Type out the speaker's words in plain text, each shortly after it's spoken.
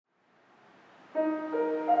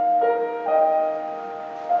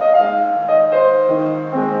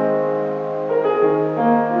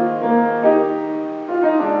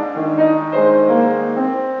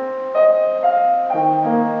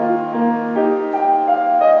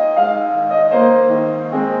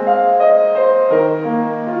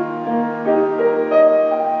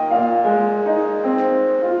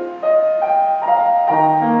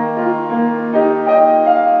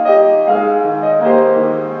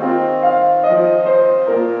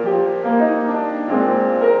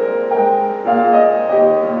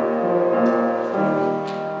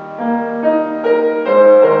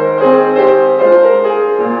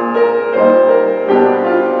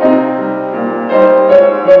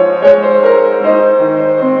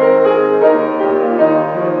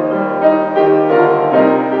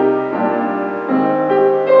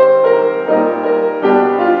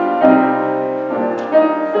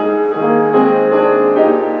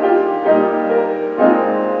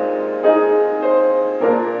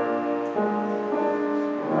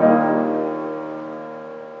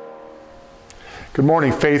Good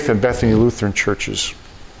morning, Faith and Bethany Lutheran Churches,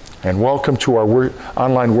 and welcome to our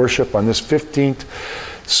online worship on this 15th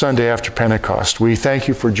Sunday after Pentecost. We thank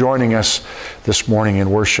you for joining us this morning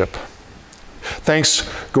in worship. Thanks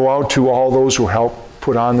go out to all those who helped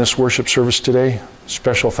put on this worship service today.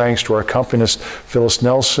 Special thanks to our accompanist, Phyllis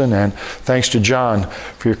Nelson, and thanks to John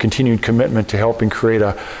for your continued commitment to helping create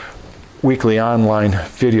a weekly online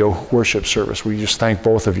video worship service. We just thank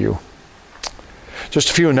both of you.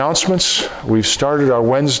 Just a few announcements. We've started our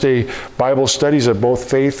Wednesday Bible studies at both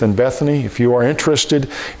Faith and Bethany. If you are interested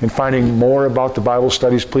in finding more about the Bible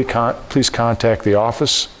studies, please contact the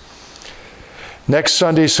office. Next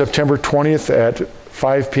Sunday, September 20th at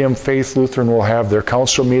 5 p.m., Faith Lutheran will have their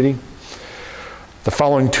council meeting. The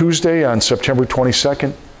following Tuesday, on September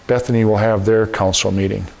 22nd, Bethany will have their council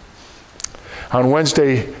meeting. On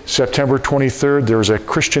Wednesday, September 23rd, there is a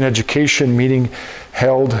Christian education meeting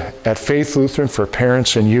held at Faith Lutheran for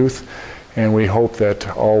parents and youth, and we hope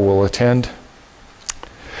that all will attend.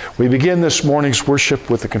 We begin this morning's worship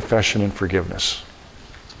with the confession and forgiveness.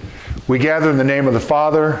 We gather in the name of the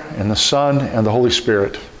Father, and the Son, and the Holy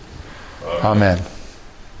Spirit. Amen.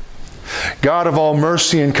 God of all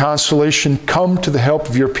mercy and consolation, come to the help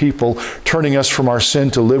of your people, turning us from our sin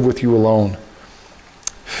to live with you alone.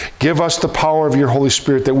 Give us the power of your Holy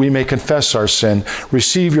Spirit that we may confess our sin,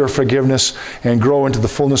 receive your forgiveness, and grow into the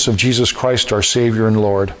fullness of Jesus Christ, our Savior and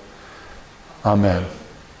Lord. Amen.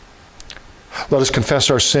 Let us confess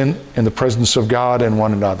our sin in the presence of God and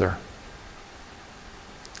one another.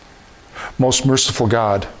 Most merciful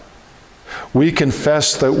God, we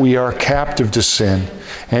confess that we are captive to sin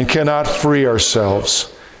and cannot free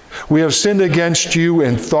ourselves. We have sinned against you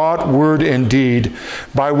in thought, word, and deed,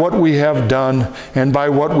 by what we have done and by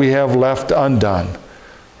what we have left undone.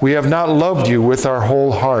 We have not loved you with our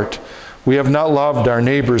whole heart. We have not loved our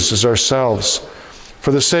neighbors as ourselves.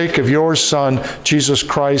 For the sake of your Son, Jesus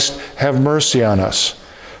Christ, have mercy on us.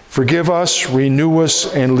 Forgive us, renew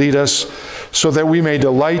us, and lead us, so that we may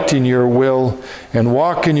delight in your will and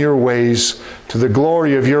walk in your ways, to the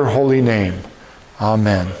glory of your holy name.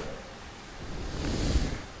 Amen.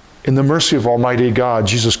 In the mercy of Almighty God,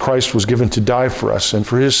 Jesus Christ was given to die for us, and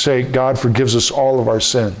for his sake, God forgives us all of our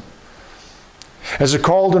sin. As a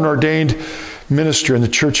called and ordained minister in the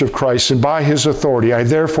Church of Christ, and by his authority, I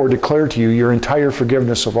therefore declare to you your entire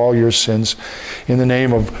forgiveness of all your sins, in the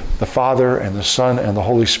name of the Father, and the Son, and the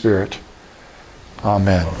Holy Spirit.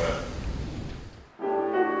 Amen. Amen.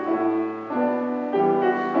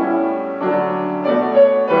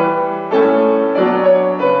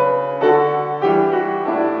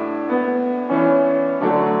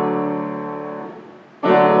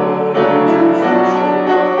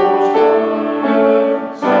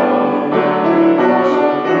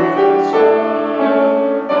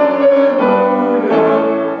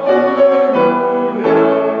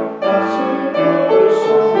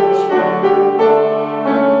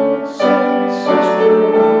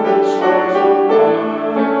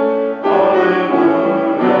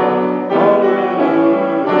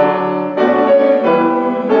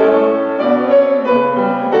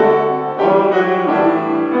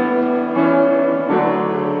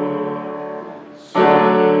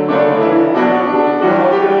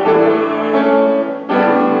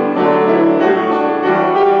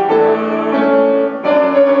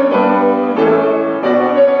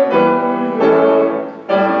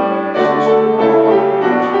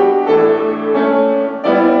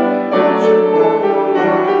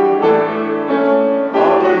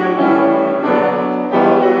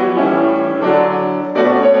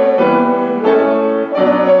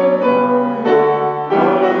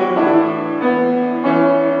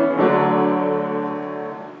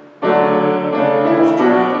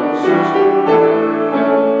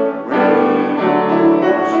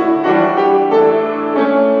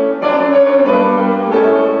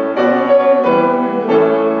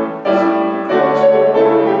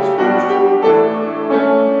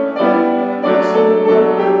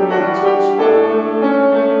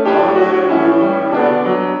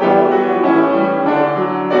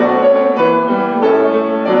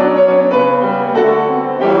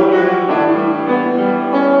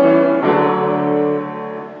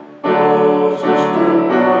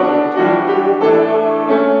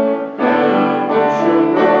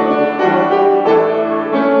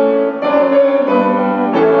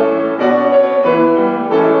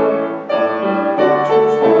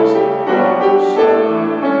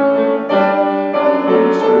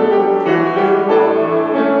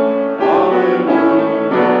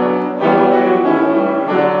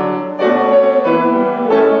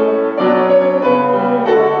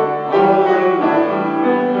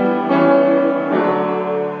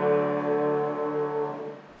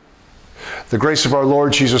 The grace of our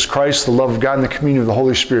Lord Jesus Christ, the love of God, and the communion of the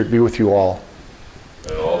Holy Spirit be with you all.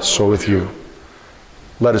 And also so with you.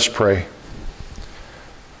 Let us pray.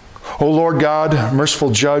 O Lord God, merciful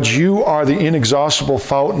Judge, you are the inexhaustible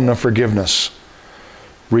fountain of forgiveness.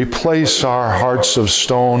 Replace our hearts of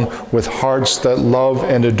stone with hearts that love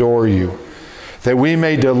and adore you, that we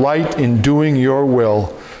may delight in doing your will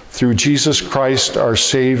through Jesus Christ, our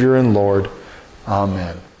Savior and Lord.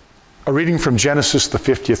 Amen. A reading from Genesis, the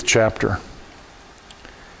 50th chapter.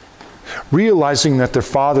 Realizing that their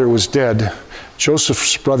father was dead,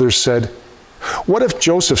 Joseph's brothers said, "What if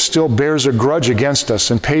Joseph still bears a grudge against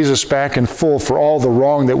us and pays us back in full for all the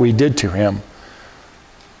wrong that we did to him?"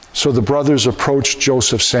 So the brothers approached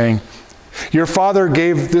Joseph, saying, "Your father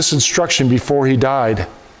gave this instruction before he died.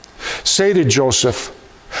 Say to Joseph,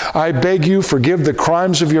 'I beg you, forgive the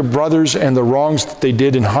crimes of your brothers and the wrongs that they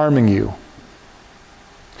did in harming you.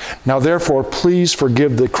 Now therefore, please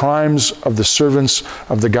forgive the crimes of the servants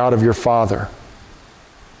of the God of your father.'"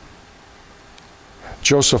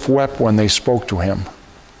 Joseph wept when they spoke to him.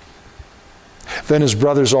 Then his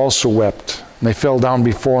brothers also wept, and they fell down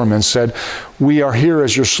before him and said, "We are here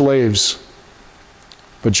as your slaves."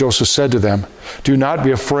 But Joseph said to them, "Do not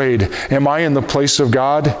be afraid. Am I in the place of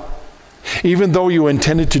God? Even though you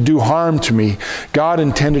intended to do harm to me, God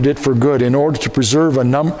intended it for good, in order to preserve a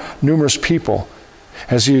numerous people,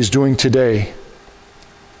 as he is doing today.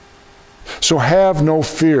 So have no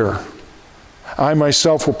fear. I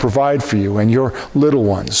myself will provide for you and your little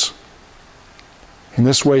ones." In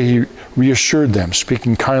this way he reassured them,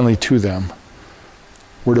 speaking kindly to them.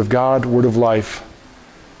 Word of God, word of life.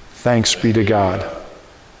 Thanks be to God.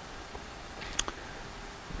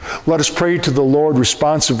 Let us pray to the Lord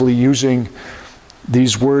responsively using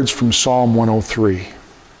these words from Psalm 103.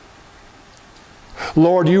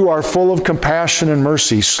 Lord, you are full of compassion and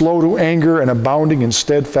mercy, slow to anger and abounding in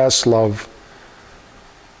steadfast love.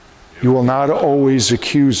 You will not always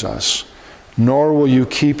accuse us, nor will you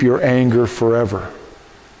keep your anger forever.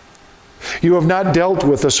 You have not dealt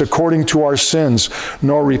with us according to our sins,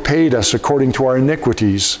 nor repaid us according to our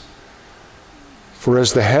iniquities. For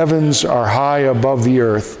as the heavens are high above the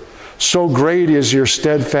earth, so great is your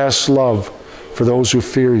steadfast love for those who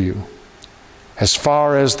fear you. As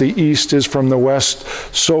far as the east is from the west,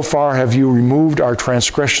 so far have you removed our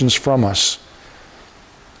transgressions from us.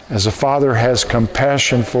 As a father has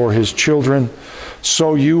compassion for his children,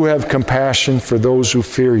 so you have compassion for those who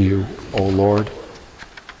fear you, O Lord.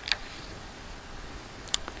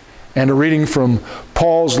 And a reading from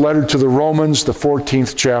Paul's letter to the Romans, the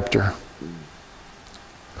 14th chapter.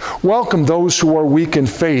 Welcome those who are weak in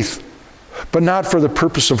faith, but not for the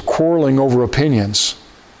purpose of quarreling over opinions.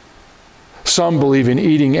 Some believe in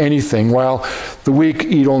eating anything, while the weak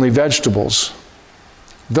eat only vegetables.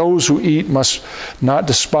 Those who eat must not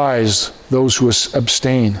despise those who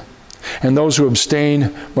abstain, and those who abstain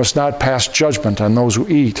must not pass judgment on those who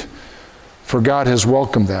eat, for God has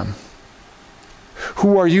welcomed them.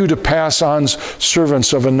 Who are you to pass on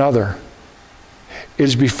servants of another? It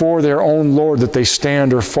is before their own Lord that they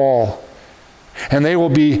stand or fall, and they will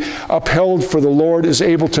be upheld, for the Lord is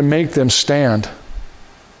able to make them stand.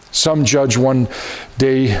 Some judge one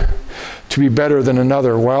day to be better than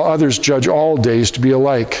another, while others judge all days to be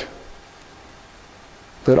alike.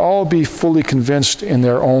 Let all be fully convinced in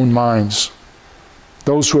their own minds.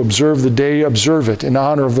 Those who observe the day observe it in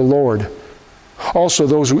honor of the Lord. Also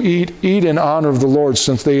those who eat in honor of the Lord,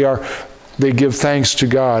 since they give thanks to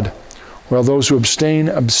God, while those who abstain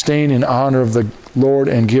in honor of the Lord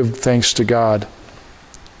and give thanks to God.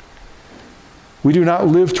 We do not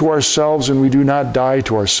live to ourselves, and we do not die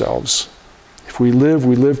to ourselves. If we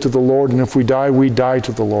live to the Lord, and if we die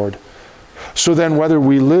to the Lord. So then, whether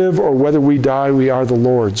we live or whether we die, we are the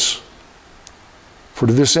Lord's. For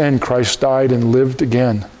to this end Christ died and lived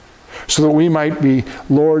again, so that we might be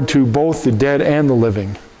Lord to both the dead and the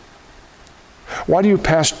living. Why do you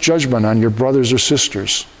pass judgment on your brothers or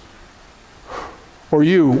sisters? Or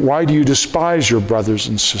you, why do you despise your brothers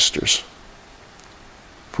and sisters?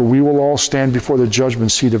 For we will all stand before the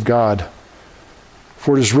judgment seat of God.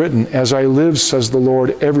 For it is written, "As I live, says the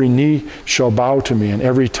Lord, every knee shall bow to me, and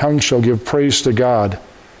every tongue shall give praise to God."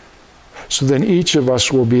 So then each of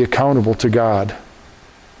us will be accountable to God.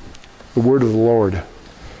 The word of the Lord.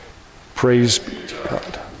 Praise be to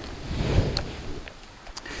God.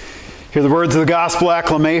 Hear the words of the gospel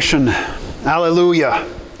acclamation. Alleluia.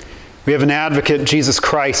 We have an advocate, Jesus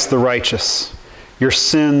Christ the righteous. Your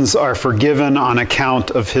sins are forgiven on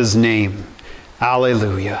account of his name.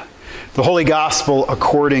 Alleluia. The Holy Gospel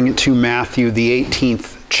according to Matthew, the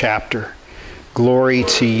 18th chapter. Glory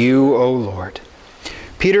to you, O Lord.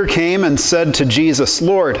 Peter came and said to Jesus,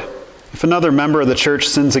 "Lord, If another member of the church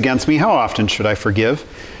sins against me, how often should I forgive?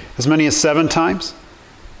 As many as 7 times?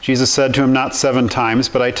 Jesus said to him, not 7 times,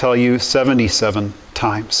 but I tell you 77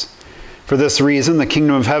 times. For this reason, the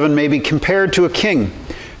kingdom of heaven may be compared to a king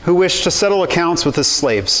who wished to settle accounts with his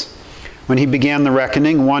slaves. When he began the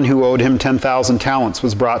reckoning, one who owed him 10,000 talents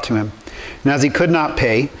was brought to him. And as he could not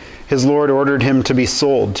pay, his lord ordered him to be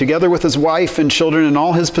sold, together with his wife and children and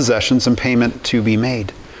all his possessions, and payment to be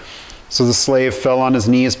made. So the slave fell on his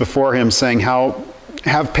knees before him, saying,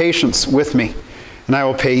 have patience with me, and I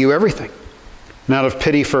will pay you everything. And out of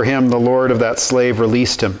pity for him, the lord of that slave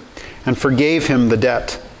released him and forgave him the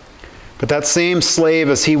debt. But that same slave,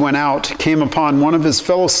 as he went out, came upon one of his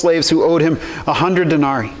fellow slaves who owed him 100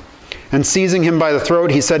 denarii. And seizing him by the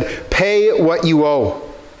throat, he said, pay what you owe.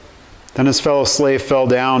 Then his fellow slave fell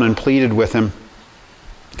down and pleaded with him,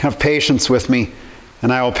 have patience with me,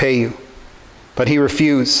 and I will pay you. But he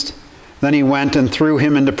refused. Then he went and threw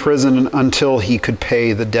him into prison until he could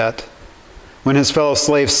pay the debt. When his fellow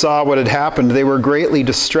slaves saw what had happened, they were greatly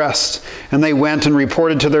distressed, and they went and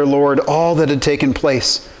reported to their lord all that had taken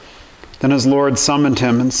place. Then his lord summoned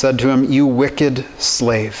him and said to him, you wicked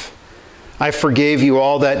slave, I forgave you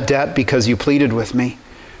all that debt because you pleaded with me.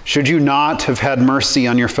 Should you not have had mercy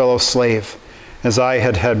on your fellow slave, as I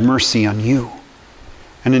had had mercy on you?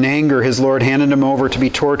 And in anger his lord handed him over to be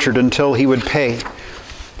tortured until he would pay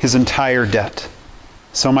his entire debt.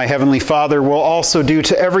 So my heavenly Father will also do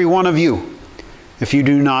to every one of you, if you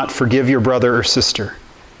do not forgive your brother or sister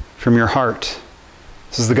from your heart.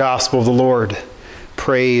 This is the gospel of the Lord.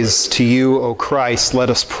 Praise to you, O Christ. Let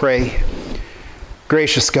us pray.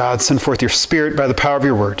 Gracious God, send forth your Spirit by the power of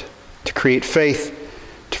your word to create faith,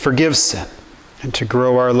 to forgive sin, and to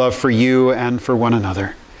grow our love for you and for one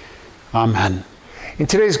another. Amen. In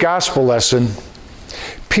today's gospel lesson,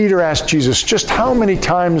 Peter asked Jesus, just how many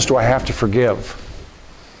times do I have to forgive?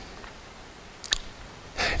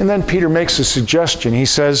 And then Peter makes a suggestion. He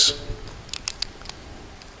says,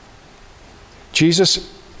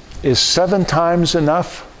 Jesus, is 7 times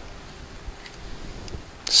enough?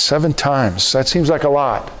 7 times. That seems like a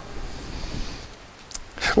lot.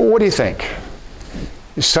 Well, what do you think?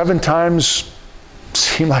 Is 7 times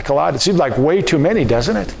seem like a lot? It seems like way too many,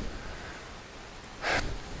 doesn't it?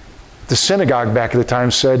 The synagogue back at the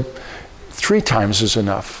time said 3 times is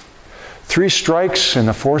enough. 3 strikes and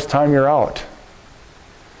the 4th time you're out.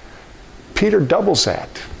 Peter doubles that.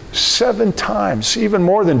 7 times, even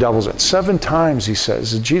more than doubles it. 7 times, he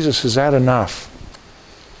says. Jesus, is that enough?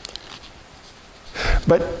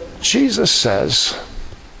 But Jesus says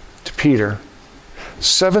to Peter,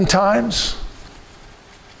 7 times?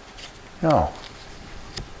 No.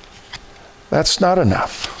 That's not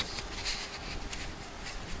enough.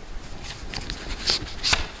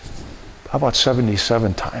 How about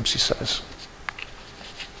 77 times, he says.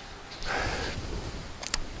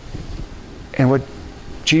 And what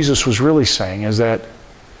Jesus was really saying is that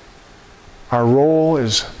our role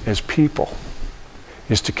as people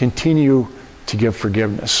is to continue to give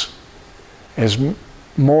forgiveness as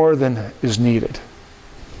more than is needed.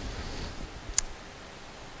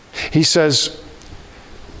 He says,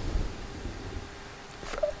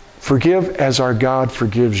 forgive as our God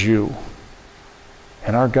forgives you.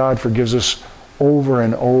 And our God forgives us over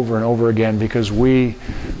and over and over again because we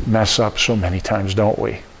mess up so many times, don't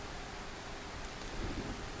we?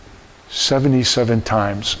 77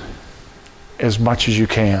 times, as much as you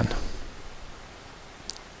can.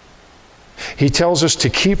 He tells us to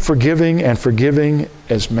keep forgiving and forgiving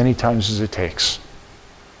as many times as it takes.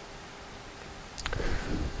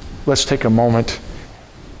 Let's take a moment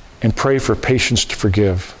and pray for patience to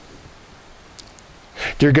forgive.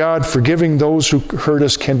 Dear God, forgiving those who hurt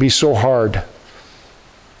us can be so hard.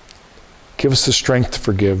 Give us the strength to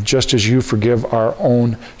forgive, just as you forgive our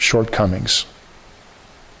own shortcomings.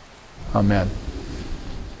 Amen.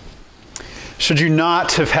 Should you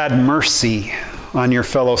not have had mercy on your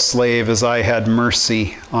fellow slave as I had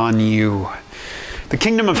mercy on you? The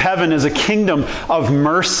kingdom of heaven is a kingdom of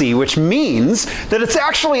mercy, which means that it's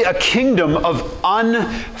actually a kingdom of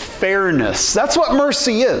unfairness. That's what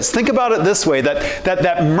mercy is. Think about it this way,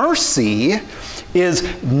 that mercy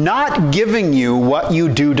is not giving you what you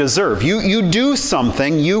do deserve. You do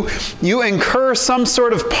something, you incur some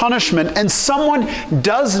sort of punishment, and someone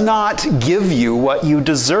does not give you what you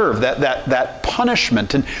deserve, that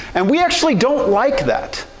punishment. And we actually don't like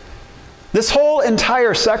that. This whole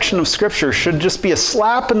entire section of Scripture should just be a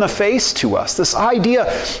slap in the face to us. This idea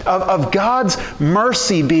of God's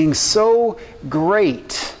mercy being so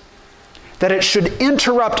great that it should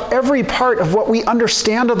interrupt every part of what we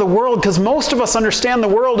understand of the world, because most of us understand the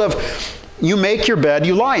world of you make your bed,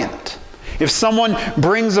 you lie in it. If someone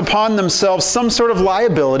brings upon themselves some sort of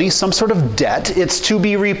liability, some sort of debt, it's to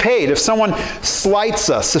be repaid. If someone slights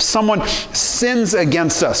us, if someone sins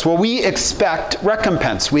against us, well, we expect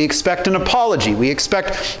recompense. We expect an apology. We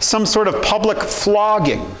expect some sort of public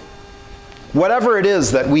flogging. Whatever it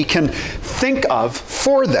is that we can think of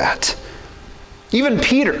for that. Even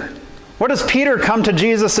Peter. What does Peter come to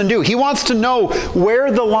Jesus and do? He wants to know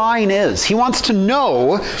where the line is. He wants to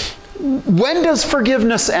know, when does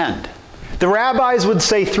forgiveness end? The rabbis would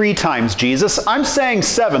say 3 times, Jesus. I'm saying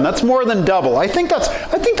 7. That's more than double. I think that's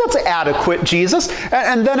adequate, Jesus.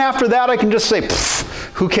 And then after that, I can just say,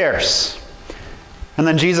 who cares? And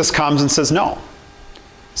then Jesus comes and says, no.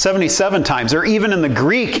 77 times, or even in the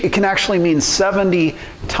Greek, it can actually mean 70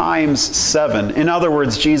 times 7. In other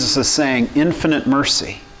words, Jesus is saying infinite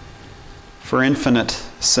mercy for infinite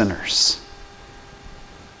sinners.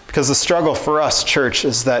 Because the struggle for us, church,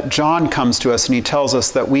 is that John comes to us and he tells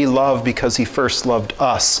us that we love because he first loved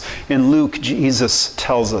us. In Luke, Jesus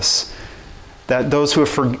tells us that those who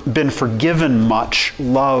have been forgiven much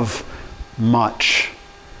love much.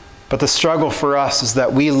 But the struggle for us is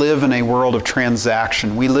that we live in a world of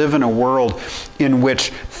transaction. We live in a world in which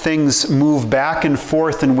things move back and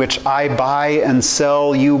forth, in which I buy and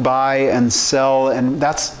sell, you buy and sell, and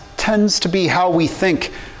that tends to be how we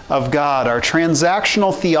think of God, our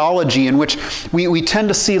transactional theology, in which we tend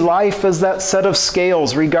to see life as that set of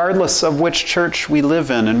scales, regardless of which church we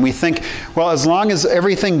live in. And we think, well, as long as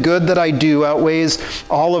everything good that I do outweighs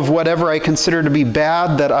all of whatever I consider to be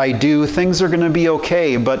bad that I do, things are going to be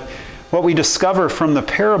okay. But what we discover from the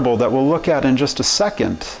parable that we'll look at in just a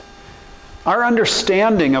second, our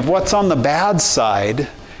understanding of what's on the bad side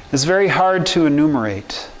is very hard to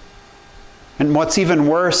enumerate. And what's even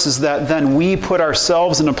worse is that then we put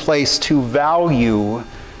ourselves in a place to value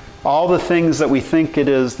all the things that we think it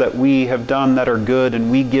is that we have done that are good,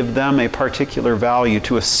 and we give them a particular value,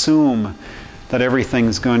 to assume that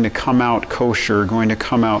everything's going to come out kosher, going to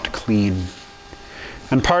come out clean.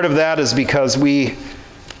 And part of that is because we,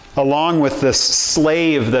 along with this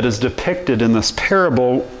slave that is depicted in this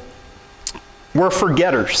parable, we're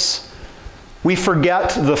forgetters. We forget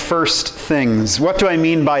the first things. What do I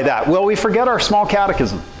mean by that? Well, we forget our small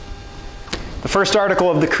catechism. The first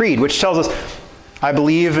article of the Creed, which tells us, I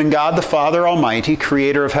believe in God the Father Almighty,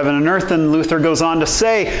 creator of heaven and earth. And Luther goes on to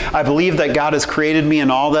say, I believe that God has created me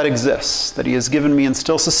and all that exists, that he has given me and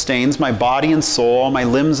still sustains my body and soul, all my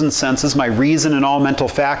limbs and senses, my reason and all mental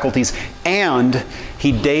faculties, and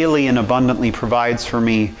he daily and abundantly provides for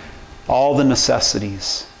me all the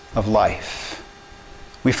necessities of life.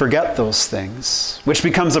 We forget those things, which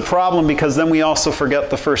becomes a problem because then we also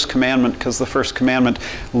forget the first commandment, because the first commandment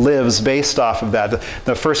lives based off of that.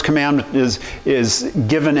 The first commandment is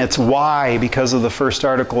given its why because of the first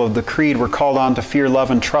article of the Creed. We're called on to fear,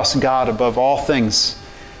 love, and trust God above all things.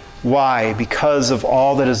 Why? Because of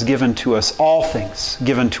all that is given to us, all things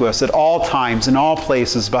given to us at all times, in all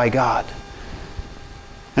places by God.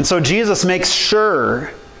 And so Jesus makes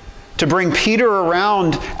sure to bring Peter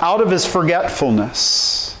around out of his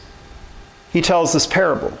forgetfulness. He tells this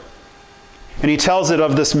parable. And he tells it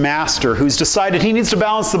of this master who's decided he needs to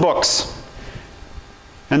balance the books.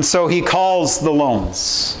 And so he calls the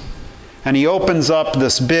loans. And he opens up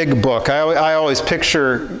this big book. I always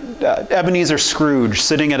picture Ebenezer Scrooge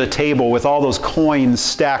sitting at a table with all those coins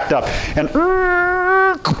stacked up. And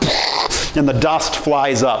the dust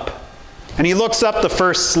flies up. And he looks up the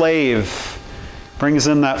first slave, brings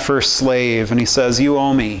in that first slave, and he says, you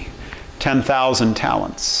owe me 10,000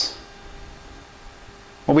 talents.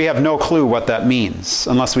 Well, we have no clue what that means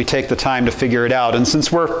unless we take the time to figure it out. And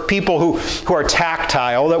since we're people who are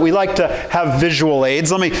tactile, that we like to have visual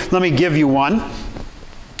aids, let me give you one.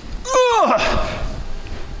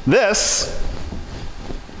 This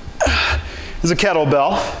is a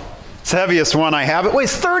kettlebell. It's the heaviest one I have. It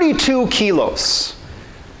weighs 32 kilos.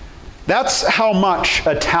 That's how much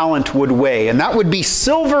a talent would weigh, and that would be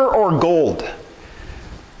silver or gold.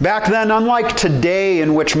 Back then, unlike today,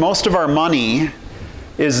 in which most of our money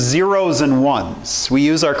is zeros and ones, we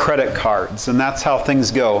use our credit cards, and that's how things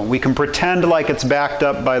go. We can pretend like it's backed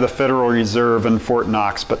up by the Federal Reserve in Fort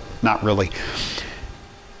Knox, but not really.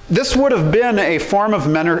 This would have been a form of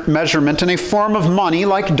measurement and a form of money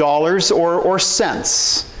like dollars or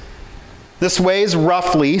cents. This weighs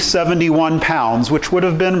roughly 71 pounds, which would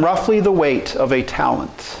have been roughly the weight of a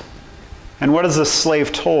talent. And what is this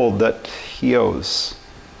slave told that he owes?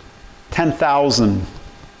 10,000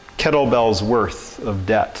 kettlebells worth of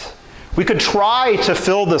debt. We could try to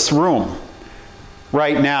fill this room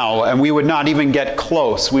right now, and we would not even get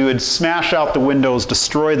close. We would smash out the windows,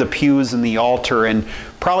 destroy the pews and the altar, and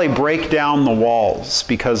probably break down the walls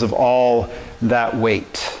because of all that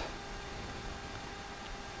weight.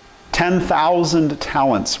 10,000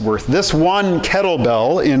 talents worth. This one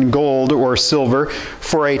kettlebell in gold or silver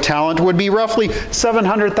for a talent would be roughly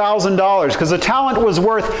 $700,000, because a talent was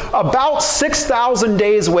worth about 6,000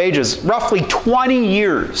 days' wages, roughly 20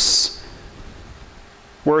 years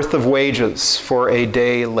worth of wages for a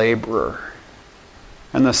day laborer.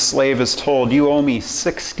 And the slave is told, you owe me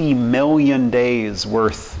 60 million days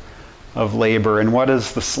worth of labor. And what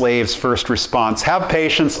is the slave's first response? Have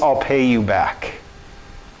patience, I'll pay you back.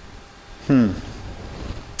 I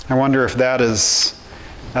wonder if that is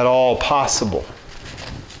at all possible,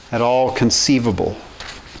 at all conceivable.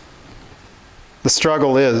 The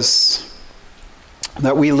struggle is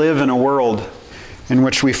that we live in a world in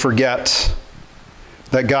which we forget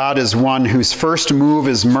that God is one whose first move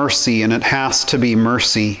is mercy, and it has to be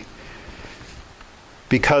mercy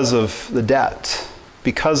because of the debt,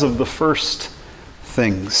 because of the first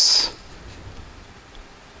things.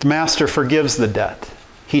 The master forgives the debt.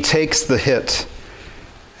 He takes the hit.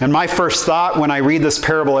 And my first thought when I read this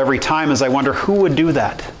parable every time is I wonder who would do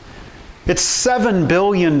that? It's $7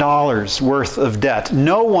 billion worth of debt.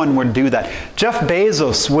 No one would do that. Jeff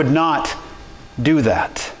Bezos would not do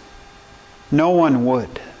that. No one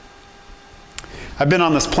would. I've been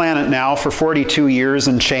on this planet now for 42 years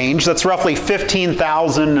and change. That's roughly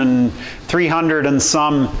 15,300 and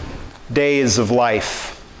some days of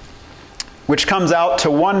life, which comes out to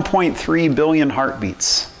 1.3 billion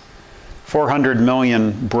heartbeats, 400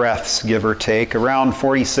 million breaths, give or take, around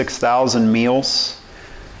 46,000 meals.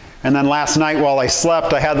 And then last night while I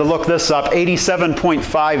slept, I had to look this up.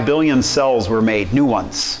 87.5 billion cells were made, new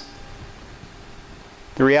ones.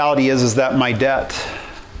 The reality is that my debt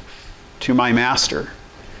to my master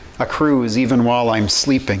accrues even while I'm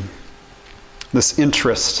sleeping. This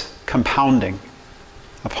interest compounding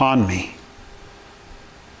upon me.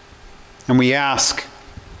 And we ask,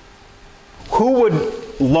 who would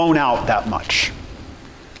loan out that much?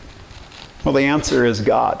 Well, the answer is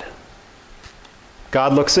God.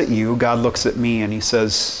 God looks at you, God looks at me, and he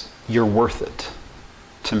says, you're worth it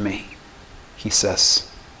to me, he says.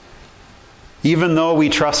 Even though we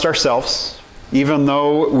trust ourselves, even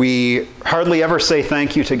though we hardly ever say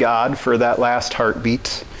thank you to God for that last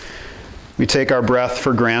heartbeat, we take our breath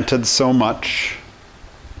for granted so much,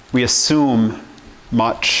 we assume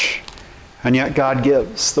much, and yet God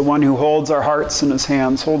gives. The one who holds our hearts in his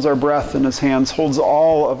hands, holds our breath in his hands, holds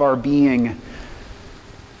all of our being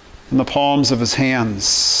in the palms of his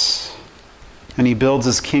hands. And he builds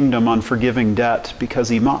his kingdom on forgiving debt because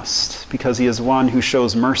he must, because he is one who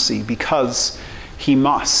shows mercy, because he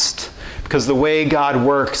must. Because the way God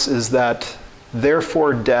works is that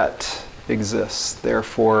therefore debt exists,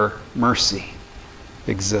 therefore mercy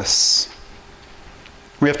exists.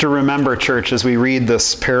 We have to remember, church, as we read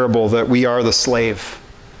this parable, that we are the slave.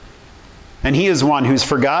 And he is one who's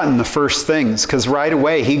forgotten the first things, because right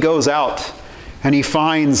away he goes out and he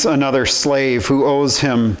finds another slave who owes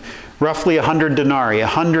him roughly 100 denarii,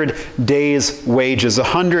 100 days' wages,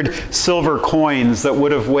 100 silver coins that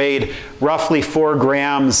would have weighed roughly 4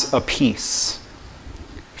 grams apiece.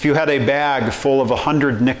 If you had a bag full of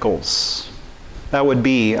 100 nickels, that would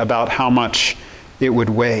be about how much it would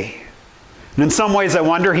weigh. And in some ways, I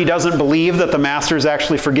wonder he doesn't believe that the master's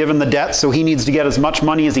actually forgiven the debt, so he needs to get as much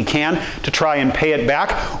money as he can to try and pay it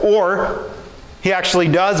back. Or he actually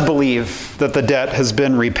does believe that the debt has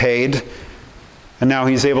been repaid, and now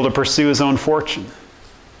he's able to pursue his own fortune.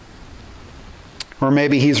 Or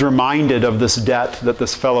maybe he's reminded of this debt that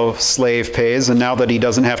this fellow slave pays, and now that he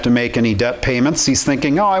doesn't have to make any debt payments, he's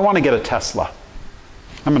thinking, oh, I want to get a Tesla.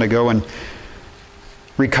 I'm going to go and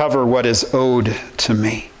recover what is owed to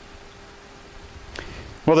me.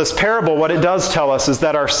 Well, this parable, what it does tell us is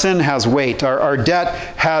that our sin has weight. Our debt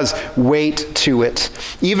has weight to it.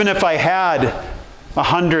 Even if I had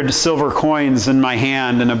 100 silver coins in my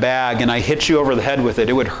hand in a bag and I hit you over the head with it,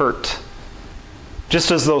 it would hurt.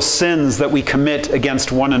 Just as those sins that we commit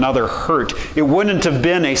against one another hurt. It wouldn't have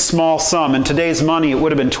been a small sum. In today's money, it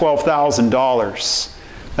would have been $12,000.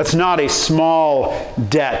 That's not a small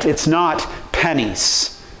debt. It's not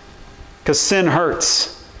pennies. Because sin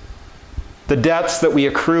hurts. The debts that we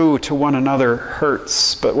accrue to one another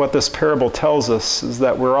hurts. But what this parable tells us is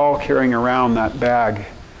that we're all carrying around that bag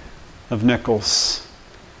of nickels.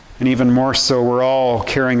 And even more so, we're all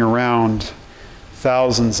carrying around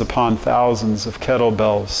thousands upon thousands of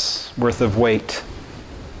kettlebells worth of weight,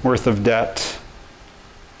 worth of debt.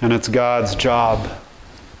 And it's God's job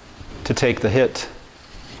to take the hit,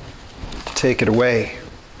 to take it away.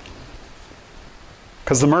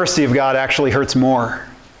 Because the mercy of God actually hurts more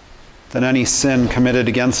than any sin committed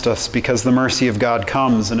against us, because the mercy of God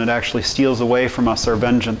comes and it actually steals away from us our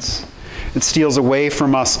vengeance. It steals away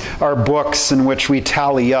from us our books in which we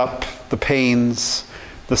tally up the pains,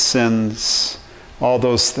 the sins, all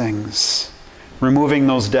those things, removing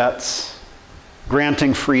those debts,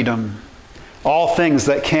 granting freedom, all things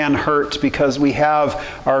that can hurt, because we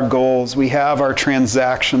have our goals, we have our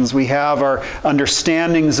transactions, we have our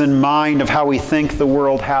understandings in mind of how we think the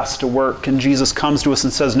world has to work. And Jesus comes to us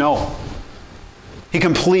and says, no. He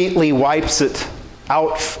completely wipes it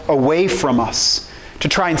out, away from us, to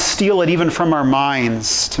try and steal it even from our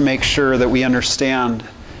minds, to make sure that we understand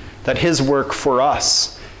that His work for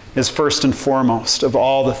us is first and foremost of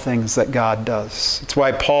all the things that God does. It's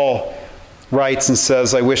why Paul writes and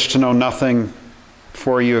says, I wish to know nothing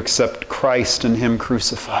for you except Christ and Him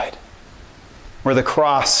crucified. Where the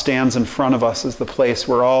cross stands in front of us is the place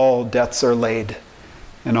where all debts are laid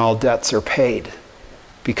and all debts are paid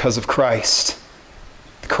because of Christ.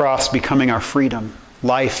 The cross becoming our freedom,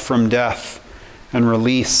 life from death, and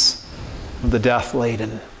release of the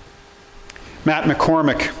death-laden. Matt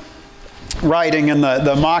McCormick, writing in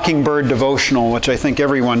the Mockingbird devotional, which I think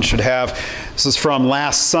everyone should have. This is from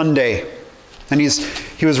last Sunday. And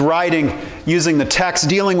he was writing using the text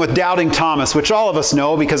dealing with doubting Thomas, which all of us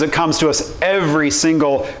know because it comes to us every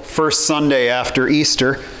single first Sunday after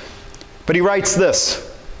Easter. But he writes this: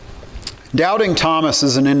 doubting Thomas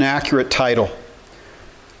is an inaccurate title.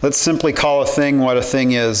 Let's simply call a thing what a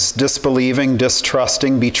thing is: disbelieving,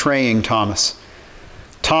 distrusting, betraying Thomas.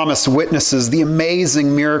 Thomas witnesses the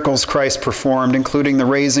amazing miracles Christ performed, including the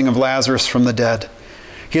raising of Lazarus from the dead.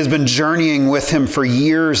 He has been journeying with Him for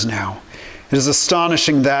years now. It is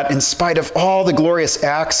astonishing that, in spite of all the glorious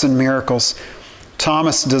acts and miracles,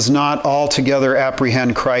 Thomas does not altogether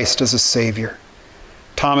apprehend Christ as a Savior.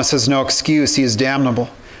 Thomas has no excuse. He is damnable.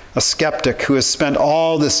 A skeptic who has spent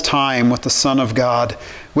all this time with the Son of God,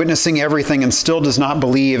 witnessing everything, and still does not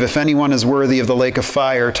believe. If anyone is worthy of the lake of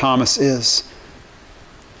fire, Thomas is.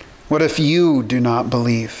 What if you do not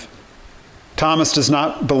believe? Thomas does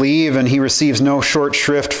not believe, and he receives no short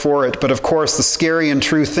shrift for it. But of course, the scary and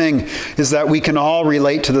true thing is that we can all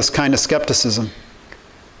relate to this kind of skepticism.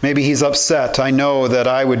 Maybe he's upset. I know that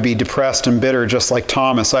I would be depressed and bitter just like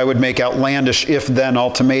Thomas. I would make outlandish if-then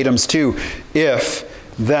ultimatums too.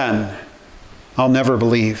 If, then, I'll never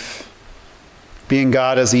believe. Being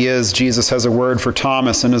God as He is, Jesus has a word for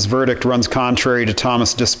Thomas, and His verdict runs contrary to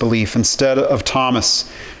Thomas' disbelief. Instead of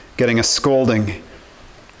Thomas getting a scolding,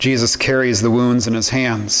 Jesus carries the wounds in His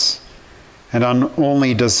hands. And not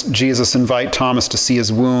only does Jesus invite Thomas to see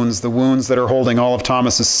His wounds, the wounds that are holding all of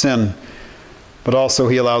Thomas's sin, but also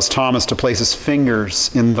He allows Thomas to place his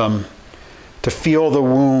fingers in them, to feel the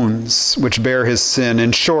wounds which bear his sin.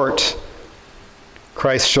 In short,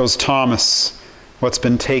 Christ shows Thomas what's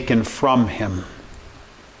been taken from him.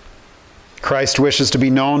 Christ wishes to be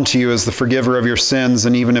known to you as the forgiver of your sins,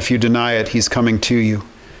 and even if you deny it, He's coming to you.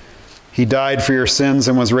 He died for your sins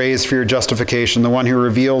and was raised for your justification. The one who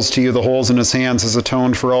reveals to you the holes in His hands has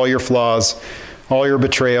atoned for all your flaws, all your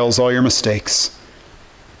betrayals, all your mistakes.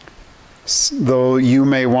 Though you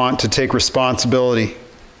may want to take responsibility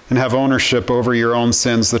and have ownership over your own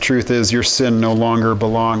sins, the truth is your sin no longer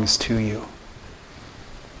belongs to you.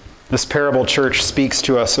 This parable, church, speaks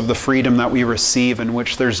to us of the freedom that we receive, in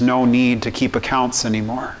which there's no need to keep accounts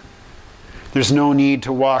anymore. There's no need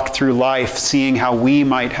to walk through life seeing how we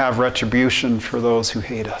might have retribution for those who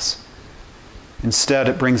hate us. Instead,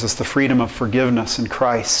 it brings us the freedom of forgiveness in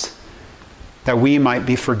Christ, that we might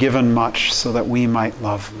be forgiven much so that we might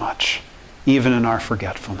love much, even in our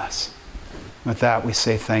forgetfulness. With that, we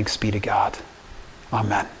say thanks be to God.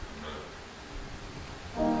 Amen.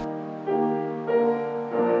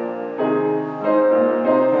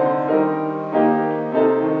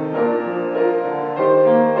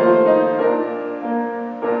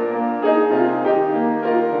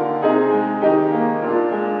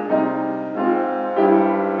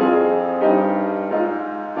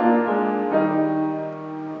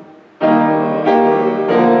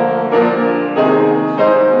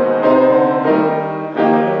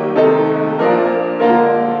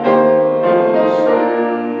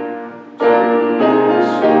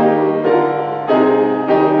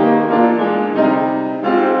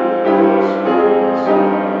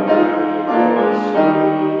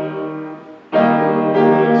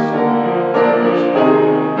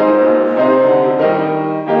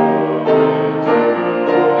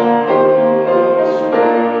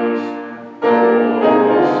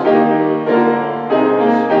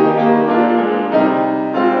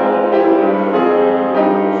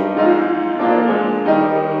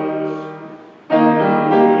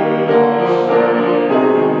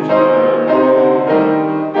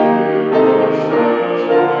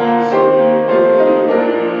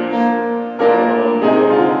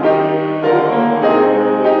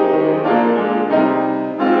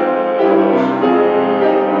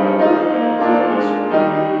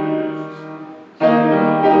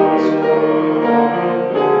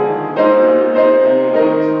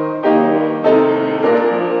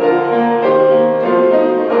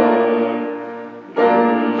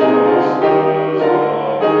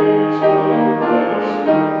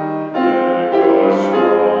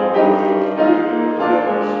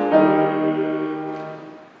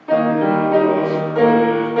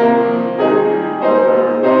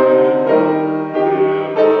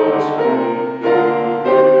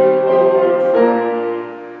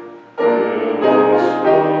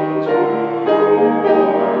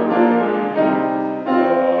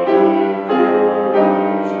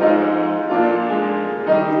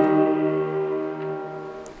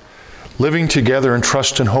 Living together in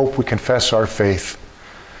trust and hope, we confess our faith.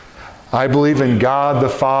 I believe in God the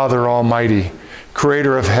Father Almighty,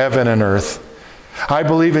 creator of heaven and earth. I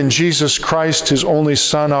believe in Jesus Christ, his only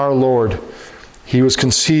Son, our Lord. He was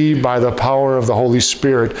conceived by the power of the Holy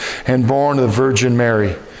Spirit and born of the Virgin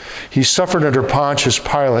Mary. He suffered under Pontius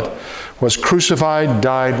Pilate, was crucified,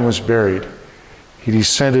 died, and was buried. He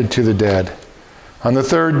descended to the dead. On the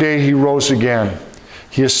third day he rose again.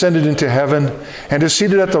 He ascended into heaven and is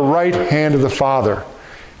seated at the right hand of the Father.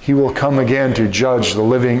 He will come again to judge the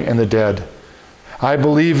living and the dead. I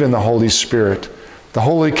believe in the Holy Spirit, the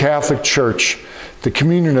Holy Catholic Church, the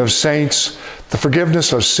communion of saints, the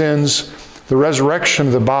forgiveness of sins, the resurrection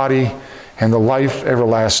of the body, and the life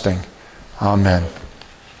everlasting. Amen.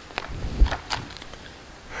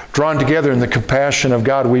 Drawn together in the compassion of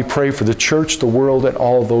God, we pray for the church, the world, and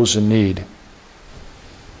all those in need.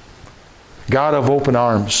 God of open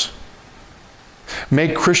arms,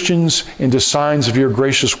 make Christians into signs of your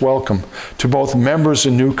gracious welcome to both members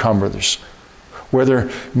and newcomers,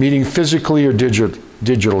 whether meeting physically or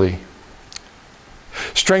digitally.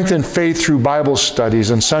 Strengthen faith through Bible studies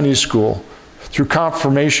and Sunday school, through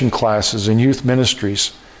confirmation classes and youth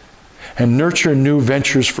ministries, and nurture new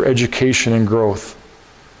ventures for education and growth.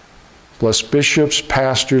 Bless bishops,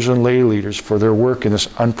 pastors, and lay leaders for their work in this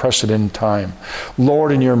unprecedented time.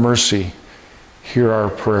 Lord, in your mercy, hear our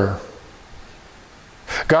prayer.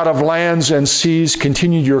 God of lands and seas,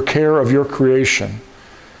 continue your care of your creation.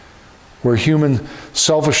 Where human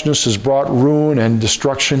selfishness has brought ruin and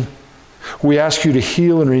destruction, we ask you to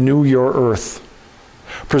heal and renew your earth.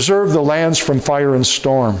 Preserve the lands from fire and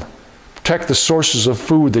storm. Protect the sources of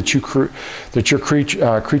food that your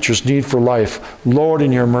creatures need for life. Lord,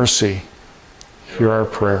 in your mercy, hear our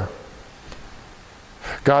prayer.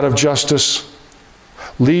 God of justice,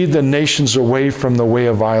 lead the nations away from the way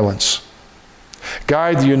of violence.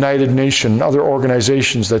 Guide the United Nations and other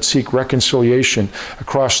organizations that seek reconciliation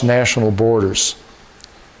across national borders.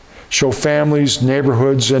 Show families,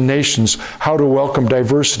 neighborhoods, and nations how to welcome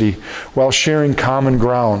diversity while sharing common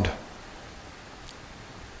ground.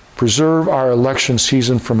 Preserve our election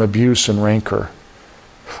season from abuse and rancor.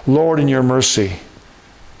 Lord, in your mercy,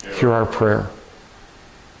 hear our prayer.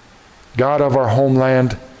 God of our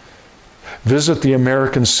homeland, visit the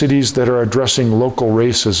American cities that are addressing local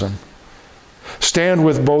racism. Stand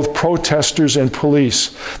with both protesters and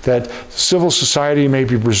police that civil society may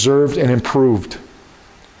be preserved and improved.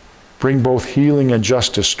 Bring both healing and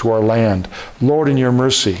justice to our land. Lord, in your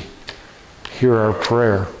mercy, hear our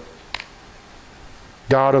prayer.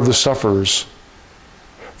 God of the sufferers,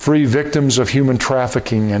 free victims of human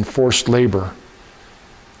trafficking and forced labor.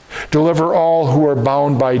 Deliver all who are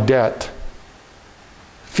bound by debt.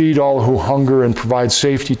 Feed all who hunger and provide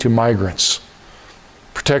safety to migrants.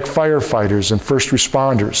 Protect firefighters and first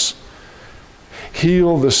responders.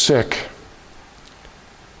 Heal the sick.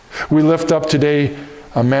 We lift up today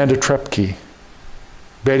Amanda Trepke,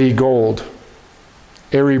 Betty Gold,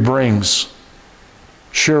 Ari Brings,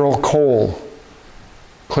 Cheryl Cole,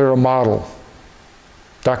 Clara Model,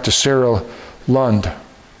 Dr. Sarah Lund,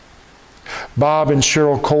 Bob and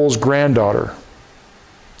Cheryl Cole's granddaughter,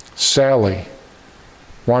 Sally,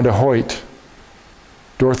 Wanda Hoyt,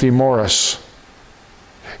 Dorothy Morris,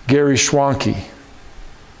 Gary Schwanke,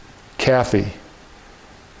 Kathy,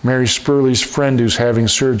 Mary Spurley's friend who's having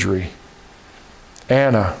surgery,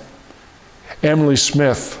 Anna, Emily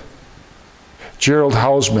Smith, Gerald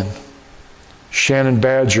Hausman, Shannon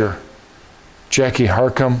Badger, Jackie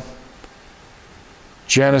Harcum,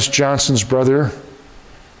 Janice Johnson's brother,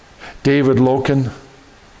 David Loken,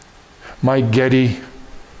 Mike Getty,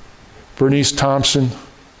 Bernice Thompson,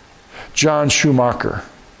 John Schumacher,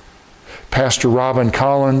 Pastor Robin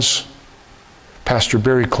Collins, Pastor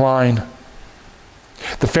Barry Klein,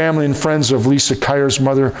 the family and friends of Lisa Kyer's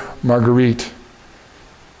mother, Marguerite,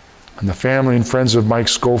 and the family and friends of Mike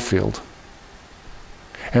Schofield,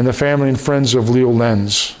 and the family and friends of Leo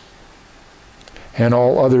Lenz, and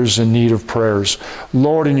all others in need of prayers.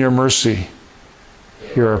 Lord, in your mercy,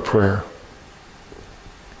 hear our prayer.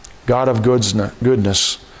 God of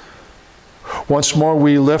goodness, once more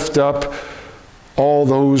we lift up all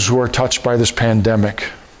those who are touched by this pandemic.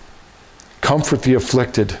 Comfort the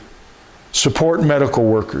afflicted, support medical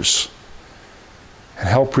workers, and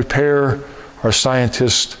help prepare our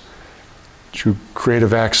scientists to create a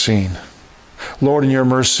vaccine. Lord, in your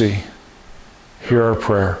mercy, hear our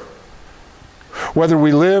prayer. Whether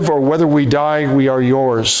we live or whether we die, we are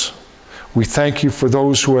yours. We thank you for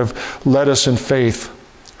those who have led us in faith.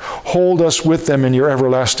 Hold us with them in your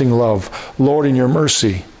everlasting love. Lord, in your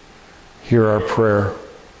mercy, hear our prayer.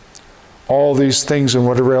 All these things and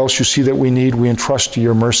whatever else you see that we need, we entrust to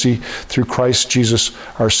your mercy through Christ Jesus,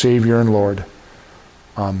 our Savior and Lord.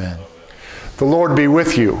 Amen. The Lord be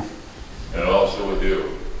with you. And also with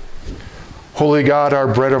you. Holy God, our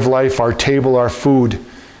bread of life, our table, our food.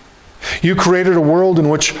 You created a world in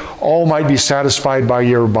which all might be satisfied by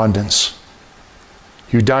your abundance.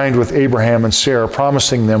 You dined with Abraham and Sarah,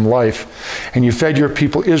 promising them life, and you fed your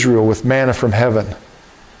people Israel with manna from heaven.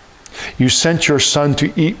 You sent your Son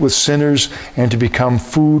to eat with sinners and to become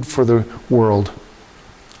food for the world.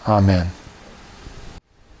 Amen.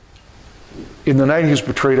 In the night he was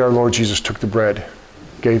betrayed, our Lord Jesus took the bread,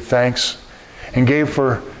 gave thanks, and gave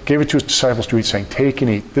it to his disciples to eat, saying, "Take and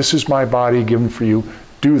eat. This is my body given for you.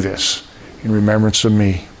 Do this in remembrance of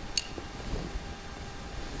me."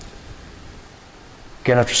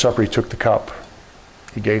 Again, after supper, he took the cup.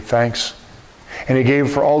 He gave thanks, and he gave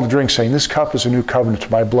for all to drink, saying, "This cup is a new covenant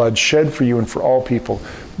to my blood, shed for you and for all people.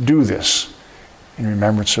 Do this in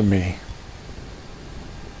remembrance of me."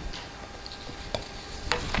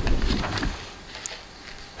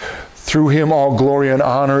 Through him all glory and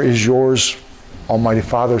honor is yours, Almighty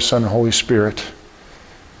Father, Son, and Holy Spirit,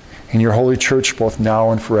 in your holy church, both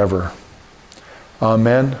now and forever.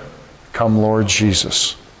 Amen. Come, Lord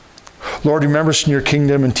Jesus. Lord, remember us in your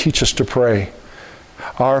kingdom and teach us to pray.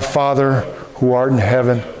 Our Father, who art in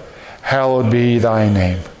heaven, hallowed be thy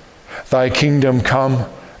name. Thy kingdom come,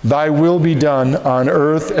 thy will be done on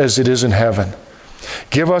earth as it is in heaven.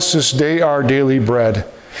 Give us this day our daily bread,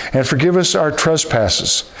 and forgive us our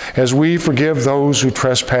trespasses, as we forgive those who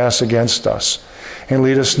trespass against us. And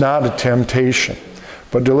lead us not into temptation,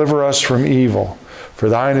 but deliver us from evil. For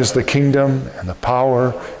thine is the kingdom, and the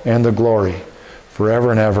power, and the glory, forever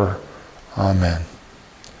and ever. Amen.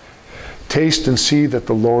 Taste and see that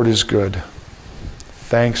the Lord is good.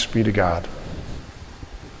 Thanks be to God.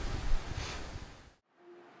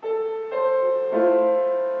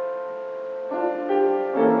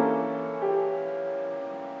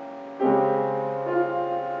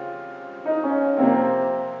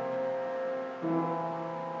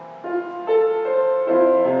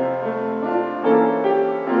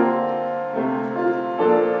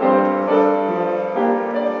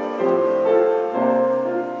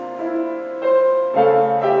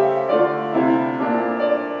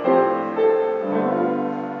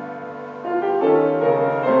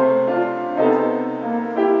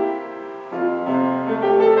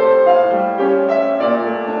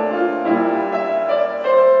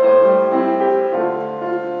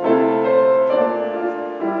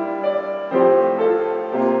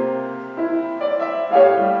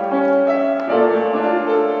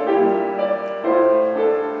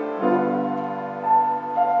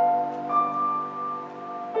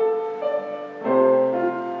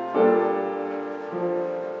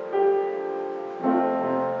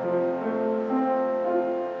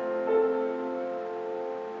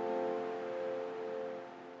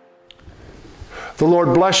 The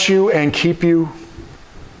Lord bless you and keep you.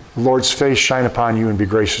 The Lord's face shine upon you and be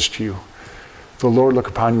gracious to you. The Lord look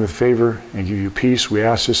upon you with favor and give you peace. We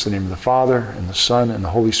ask this in the name of the Father, and the Son, and the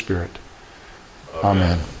Holy Spirit.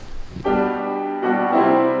 Amen.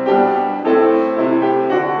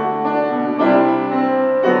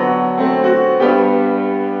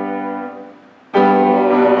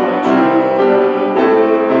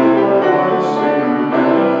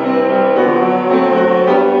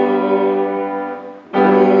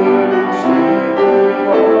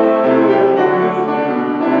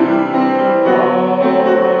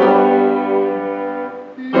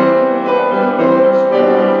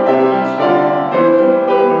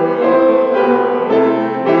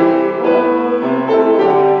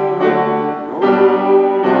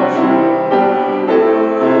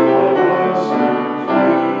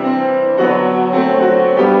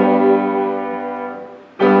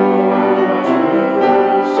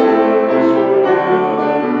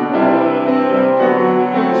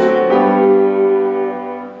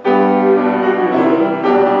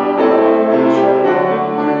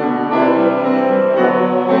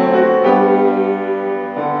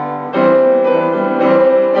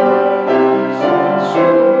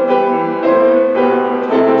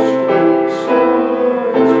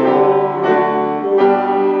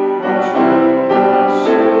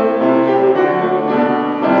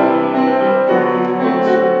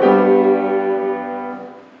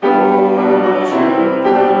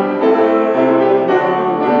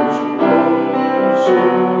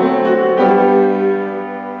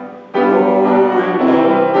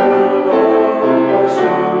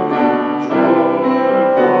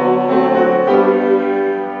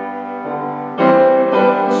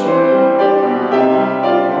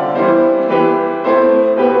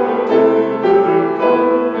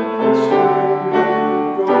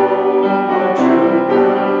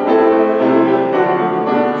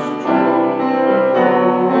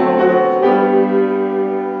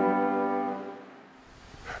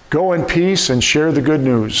 Go in peace and share the good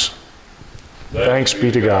news. Thanks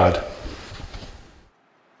be to God.